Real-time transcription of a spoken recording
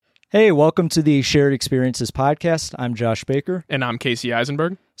Hey, welcome to the Shared Experiences podcast. I'm Josh Baker. And I'm Casey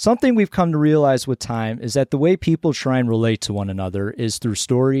Eisenberg. Something we've come to realize with time is that the way people try and relate to one another is through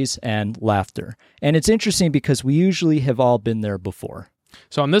stories and laughter. And it's interesting because we usually have all been there before.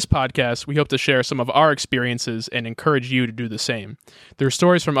 So on this podcast, we hope to share some of our experiences and encourage you to do the same. Through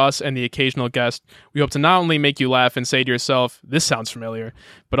stories from us and the occasional guest, we hope to not only make you laugh and say to yourself, this sounds familiar,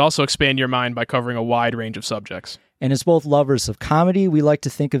 but also expand your mind by covering a wide range of subjects. And as both lovers of comedy, we like to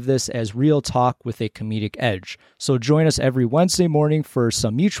think of this as real talk with a comedic edge. So join us every Wednesday morning for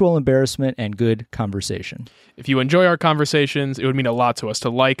some mutual embarrassment and good conversation. If you enjoy our conversations, it would mean a lot to us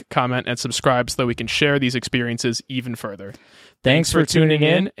to like, comment, and subscribe so that we can share these experiences even further. Thanks for tuning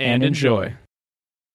in and enjoy.